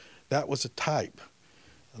sacrifices, that was a type.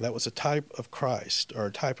 That was a type of Christ, or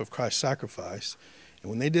a type of Christ's sacrifice. And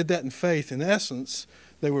when they did that in faith, in essence,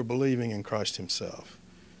 they were believing in Christ himself.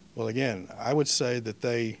 Well, again, I would say that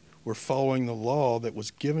they were following the law that was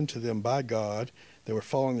given to them by God. They were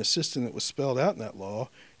following the system that was spelled out in that law.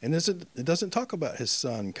 And it doesn't talk about his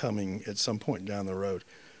son coming at some point down the road.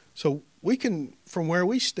 So we can, from where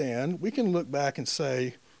we stand, we can look back and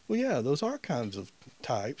say, well, yeah, those are kinds of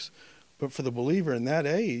types. But for the believer in that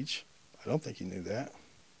age, I don't think he knew that.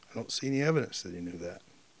 I don't see any evidence that he knew that.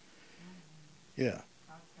 Yeah.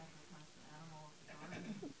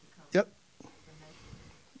 Yep.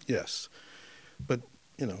 Yes. But,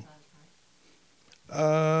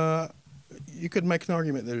 you could make an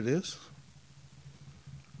argument that it is.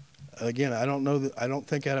 Again, I don't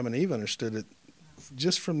think Adam and Eve understood it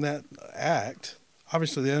just from that act.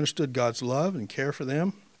 Obviously, they understood God's love and care for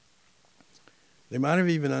them. They might have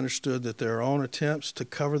even understood that their own attempts to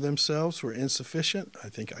cover themselves were insufficient. I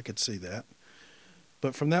think I could see that.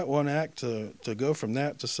 But from that one act to go from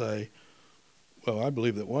that to say, well, I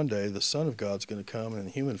believe that one day the Son of God's going to come in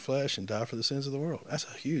human flesh and die for the sins of the world. That's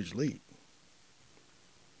a huge leap.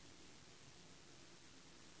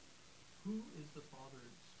 Who is the Father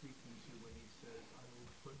speaking to when he says, I will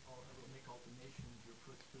make all the nations your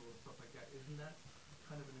footstool and stuff like that? Isn't that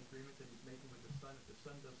kind of an agreement that he's making with the Son? If the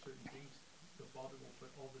Son does certain things, the Father will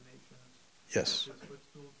put all the nations Yes. as his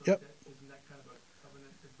footstool. So Yep. Isn't that kind of a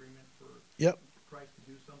covenant agreement for Christ to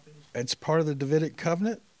do something? It's part of the Davidic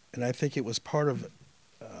covenant, and I think it was part of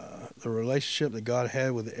the relationship that God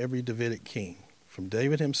had with every Davidic king, from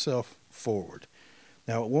David himself forward.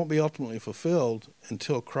 Now, it won't be ultimately fulfilled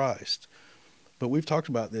until Christ, but we've talked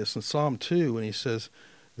about this in Psalm 2 when he says,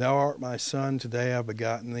 Thou art my son, today I've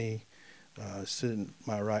begotten thee, sit at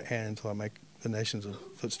my right hand until I make the nations a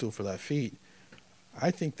footstool for thy feet. I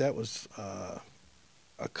think that was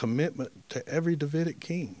a commitment to every Davidic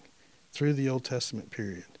king through the Old Testament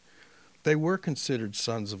period. They were considered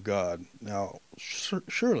sons of God. Now,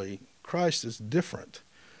 surely Christ is different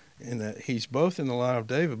in that he's both in the line of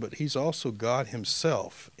David, but he's also God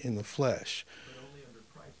himself in the flesh. But only under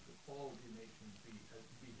Christ would all the nations be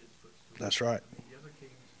his footstool. That's right. I mean, the other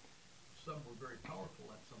kings, some were very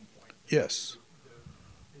powerful at some point. Yes.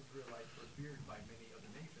 The Israelites were feared by many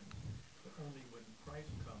other nations, but only when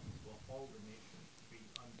Christ comes will all the nations be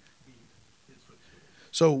his footstool.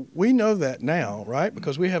 So we know that now, right?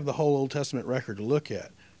 Because we have the whole Old Testament record to look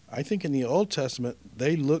at. I think in the Old Testament,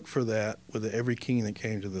 they looked for that with every king that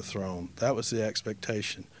came to the throne. That was the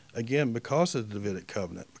expectation. Again, because of the Davidic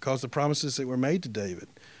covenant, because of the promises that were made to David.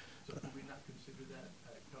 So do we not consider that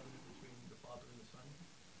a covenant between the Father and the Son?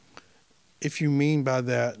 If you mean by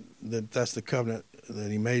that that's the covenant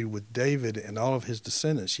that he made with David and all of his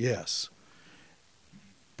descendants, yes.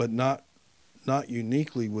 But not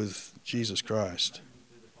uniquely with Jesus Christ.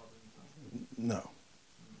 No.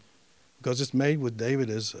 Because it's made with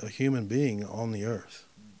David as a human being on the earth.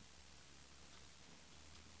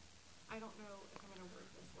 I don't know if I'm going to word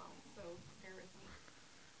this well, so bear with me.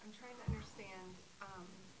 I'm trying to understand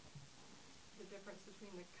the difference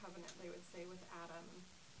between the covenant, they would say, with Adam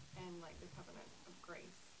and like the covenant of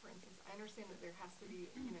grace. For instance, I understand that there has to be,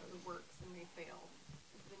 the works and they fail.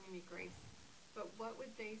 So then you need grace. But what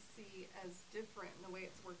would they see as different in the way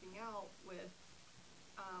it's working out with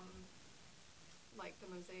like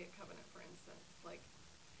the Mosaic covenant, for instance, like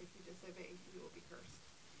if you disobey, you will be cursed.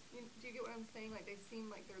 Do you get what I'm saying? Like they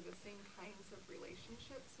seem like they're the same kinds of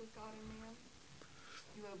relationships with God and man.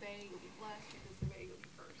 You obey, you'll be blessed. You disobey, you'll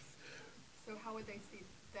be cursed. So how would they see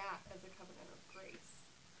that as a covenant of grace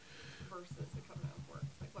versus a covenant of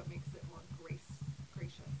works? Like what makes it more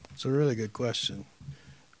gracious? It's a really good question.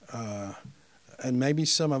 And maybe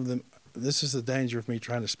some of them, this is the danger of me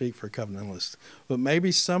trying to speak for covenantalists, but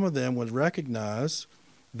maybe some of them would recognize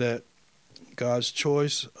that God's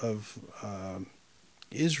choice of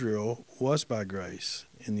Israel was by grace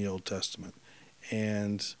in the Old Testament,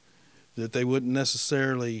 and that they wouldn't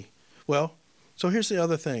necessarily, so here's the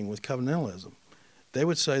other thing with covenantalism. they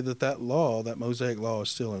would say that that law, that Mosaic law, is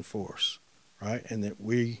still in force, right? And that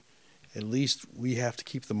we have to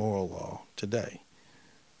keep the moral law today.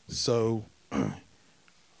 So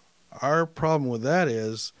our problem with that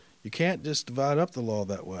is you can't just divide up the law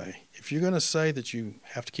that way. If you're going to say that you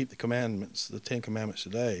have to keep the commandments, the 10 commandments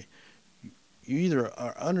today, you either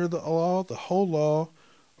are under the law, the whole law,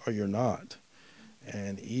 or you're not.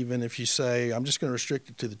 And even if you say, I'm just going to restrict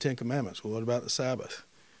it to the 10 commandments, well, what about the Sabbath?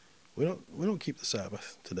 We don't keep the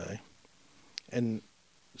Sabbath today. And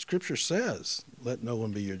Scripture says, let no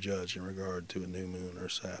one be your judge in regard to a new moon or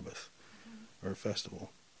Sabbath or a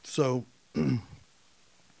festival. So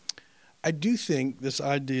I do think this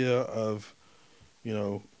idea of,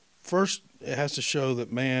 first it has to show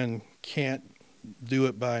that man can't do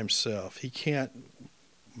it by himself. He can't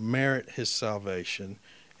merit his salvation.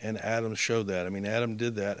 And Adam showed that. I mean, Adam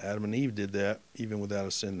did that. Adam and Eve did that even without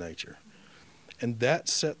a sin nature. And that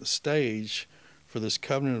set the stage for this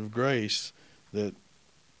covenant of grace that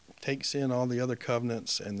takes in all the other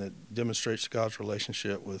covenants and that demonstrates God's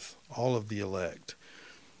relationship with all of the elect.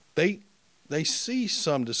 They see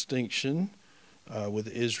some distinction with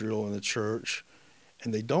Israel and the church,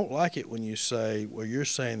 and they don't like it when you say, well, you're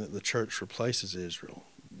saying that the church replaces Israel.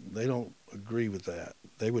 They don't agree with that.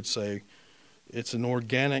 They would say it's an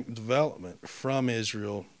organic development from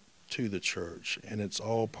Israel to the church, and it's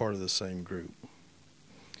all part of the same group.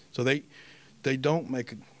 So they don't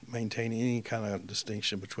maintain any kind of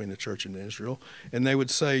distinction between the church and Israel. And they would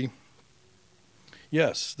say,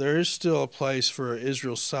 yes, there is still a place for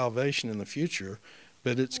Israel's salvation in the future,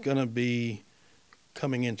 but it's going to be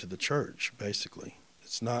coming into the church, basically.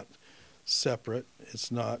 It's not separate.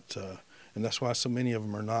 It's not, and that's why so many of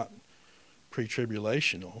them are not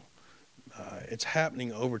pre-tribulational. It's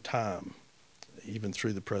happening over time, even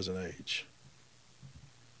through the present age.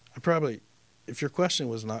 If your question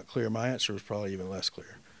was not clear, my answer was probably even less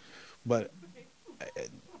clear. But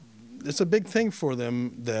it's a big thing for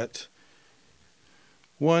them that,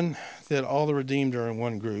 one, that all the redeemed are in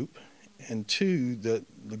one group, and two, that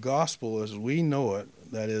the gospel as we know it,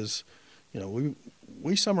 that is,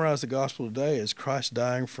 we summarize the gospel today as Christ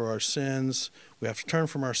dying for our sins. We have to turn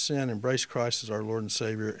from our sin, embrace Christ as our Lord and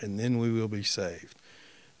Savior, and then we will be saved.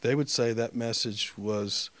 They would say that message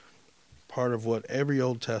was part of what every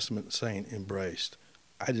Old Testament saint embraced.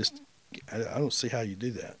 I don't see how you do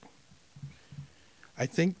that. I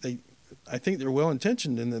think they're well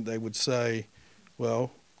intentioned in that they would say,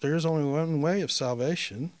 well, there's only one way of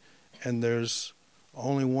salvation, and there's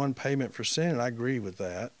only one payment for sin, and I agree with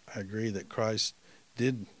that. I agree that Christ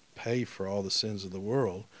did pay for all the sins of the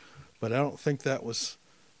world, but I don't think that was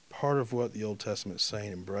part of what the Old Testament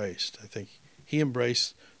saint embraced. I think he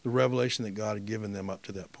embraced the revelation that God had given them up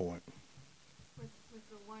to that point. With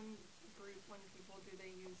the one people, do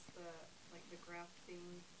they use the grafting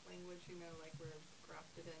language, like we're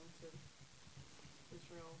grafted into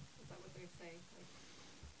Israel? Is that what they say?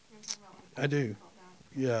 You know what I'm talking about? I do. About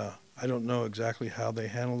that? Yeah, I don't know exactly how they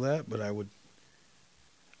handle that, but I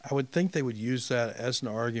would think they would use that as an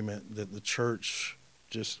argument that the church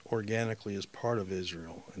just organically is part of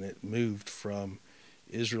Israel, and it moved from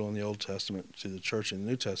Israel in the Old Testament to the church in the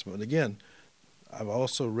New Testament. But again, I've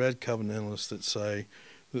also read covenantalists that say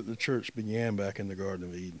that the church began back in the Garden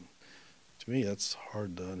of Eden. To me, that's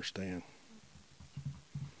hard to understand.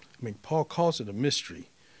 I mean, Paul calls it a mystery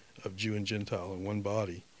of Jew and Gentile in one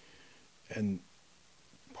body. And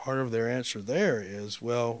part of their answer there is,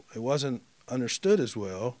 well, it wasn't understood as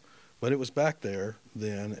well, but it was back there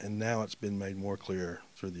then, and now it's been made more clear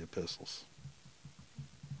through the epistles.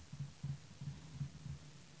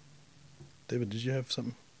 David, did you have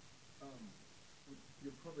something?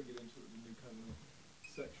 You'll probably get into it in the New Covenant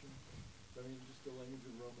section. But just the language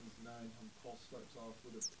of Romans 9, how Paul starts off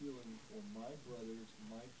with appealing for my brothers,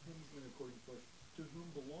 my kinsmen according to flesh, to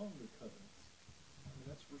whom belong the covenants.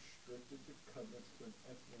 That's restricted to covenants to an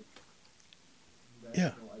ethnic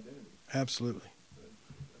national identity. Absolutely.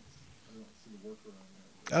 I don't see the workaround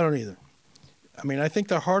there. I don't either. I think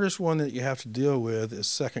the hardest one that you have to deal with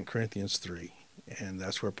is 2 Corinthians 3. And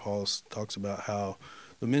that's where Paul talks about how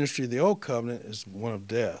the ministry of the old covenant is one of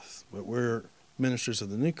death, but we're ministers of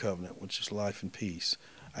the new covenant, which is life and peace.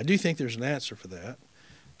 I do think there's an answer for that.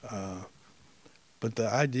 But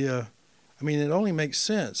the idea, it only makes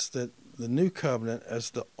sense that the new covenant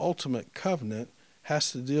as the ultimate covenant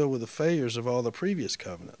has to deal with the failures of all the previous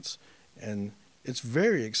covenants. And it's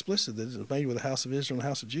very explicit that it's made with the house of Israel and the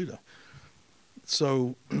house of Judah.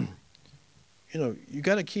 So, you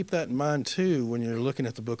got to keep that in mind too when you're looking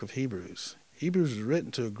at the book of Hebrews. Hebrews is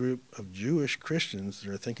written to a group of Jewish Christians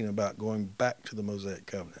that are thinking about going back to the Mosaic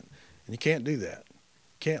covenant. And you can't do that.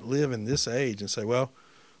 can't live in this age and say, well,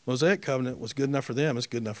 Mosaic covenant was good enough for them, it's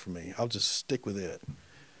good enough for me. I'll just stick with it.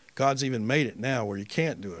 God's even made it now where you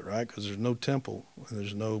can't do it, right? Because there's no temple and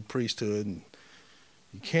there's no priesthood, and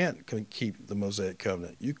you can't keep the Mosaic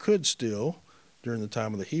covenant. You could still during the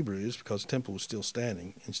time of the Hebrews because the temple was still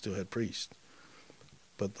standing and still had priests.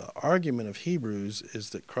 But the argument of Hebrews is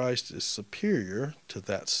that Christ is superior to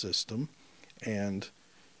that system, and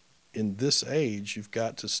in this age, you've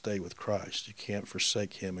got to stay with Christ. You can't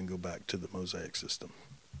forsake him and go back to the Mosaic system.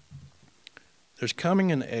 There's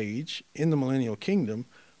coming an age in the millennial kingdom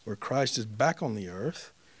where Christ is back on the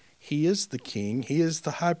earth. He is the king. He is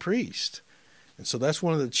the high priest. And so that's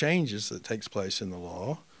one of the changes that takes place in the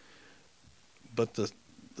law. But the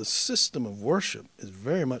system of worship is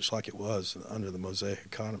very much like it was under the Mosaic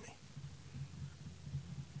economy.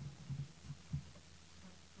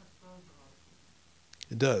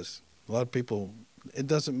 It does. A lot of people, it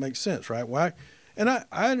doesn't make sense, right? Why? And I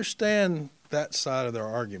understand that side of their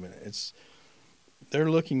argument. They're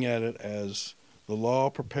looking at it as the law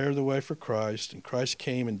prepared the way for Christ, and Christ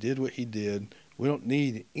came and did what he did. We don't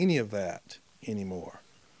need any of that anymore.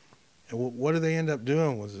 And what do they end up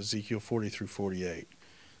doing with Ezekiel 40 through 48? They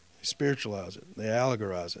spiritualize it. They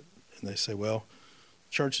allegorize it. And they say, well,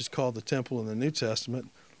 church is called the temple in the New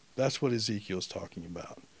Testament. That's what Ezekiel's talking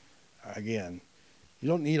about. Again, you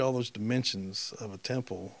don't need all those dimensions of a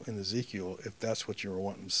temple in Ezekiel if that's what you're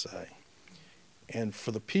wanting to say. And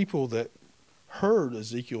for the people that heard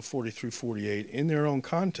Ezekiel 40 through 48 in their own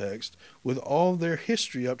context, with all their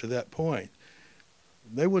history up to that point,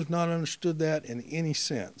 they would have not understood that in any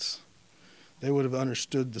sense. They would have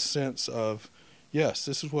understood the sense of, yes,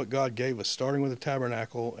 this is what God gave us, starting with the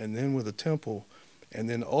tabernacle and then with the temple, and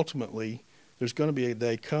then ultimately there's going to be a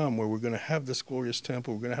day come where we're going to have this glorious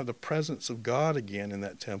temple. We're going to have the presence of God again in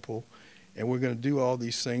that temple, and we're going to do all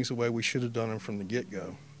these things the way we should have done them from the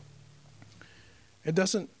get-go. It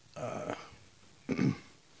doesn't,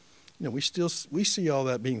 we see all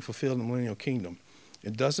that being fulfilled in the millennial kingdom.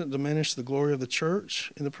 It doesn't diminish the glory of the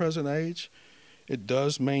church in the present age. It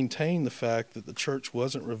does maintain the fact that the church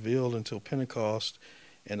wasn't revealed until Pentecost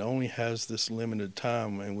and only has this limited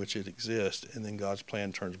time in which it exists, and then God's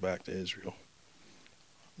plan turns back to Israel.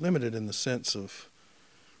 Limited in the sense of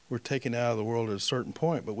we're taken out of the world at a certain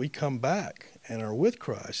point, but we come back and are with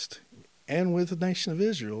Christ and with the nation of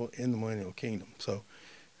Israel in the millennial kingdom. So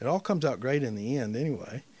it all comes out great in the end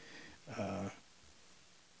anyway.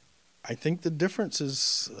 I think the difference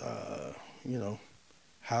is,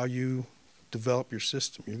 how you develop your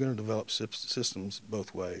system. You're going to develop systems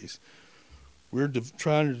both ways. We're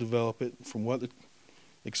trying to develop it from what the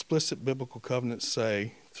explicit biblical covenants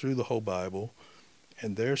say through the whole Bible,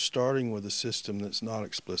 and they're starting with a system that's not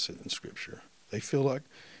explicit in Scripture. They feel like,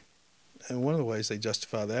 and one of the ways they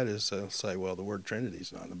justify that is they'll say, well, the word Trinity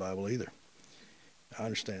is not in the Bible either. I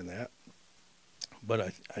understand that.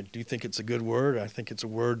 But I do think it's a good word. I think it's a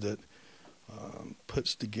word that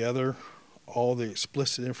puts together all the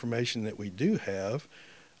explicit information that we do have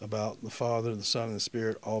about the Father, the Son, and the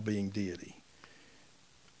Spirit all being deity.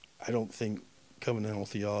 I don't think covenantal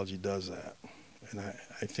theology does that. And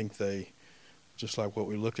I think they, just like what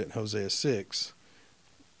we looked at in Hosea 6,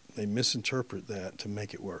 they misinterpret that to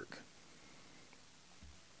make it work.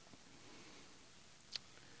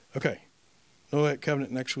 Okay. Noahic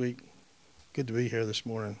covenant next week. Good to be here this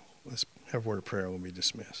morning. Let's have a word of prayer and we'll be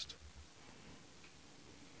dismissed.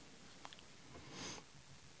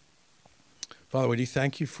 Father, we do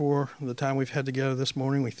thank you for the time we've had together this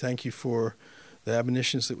morning. We thank you for the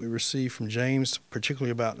admonitions that we received from James, particularly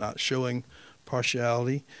about not showing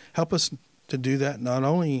partiality. Help us to do that not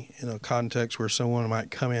only in a context where someone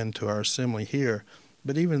might come into our assembly here,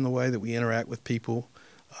 but even in the way that we interact with people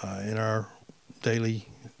in our daily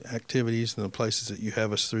activities and the places that you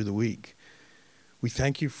have us through the week. We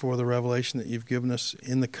thank you for the revelation that you've given us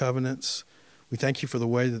in the covenants. We thank you for the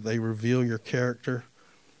way that they reveal your character.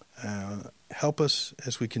 Help us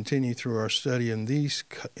as we continue through our study in these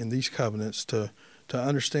covenants to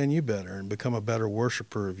understand you better and become a better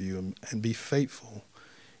worshiper of you and be faithful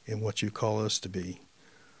in what you call us to be.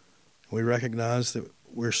 We recognize that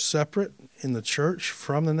we're separate in the church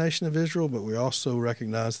from the nation of Israel, but we also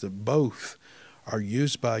recognize that both are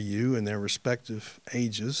used by you in their respective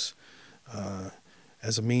ages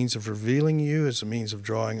as a means of revealing you, as a means of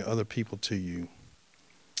drawing other people to you.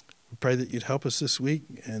 We pray that you'd help us this week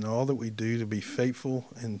and all that we do to be faithful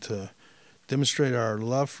and to demonstrate our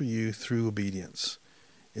love for you through obedience.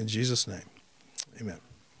 In Jesus' name, amen.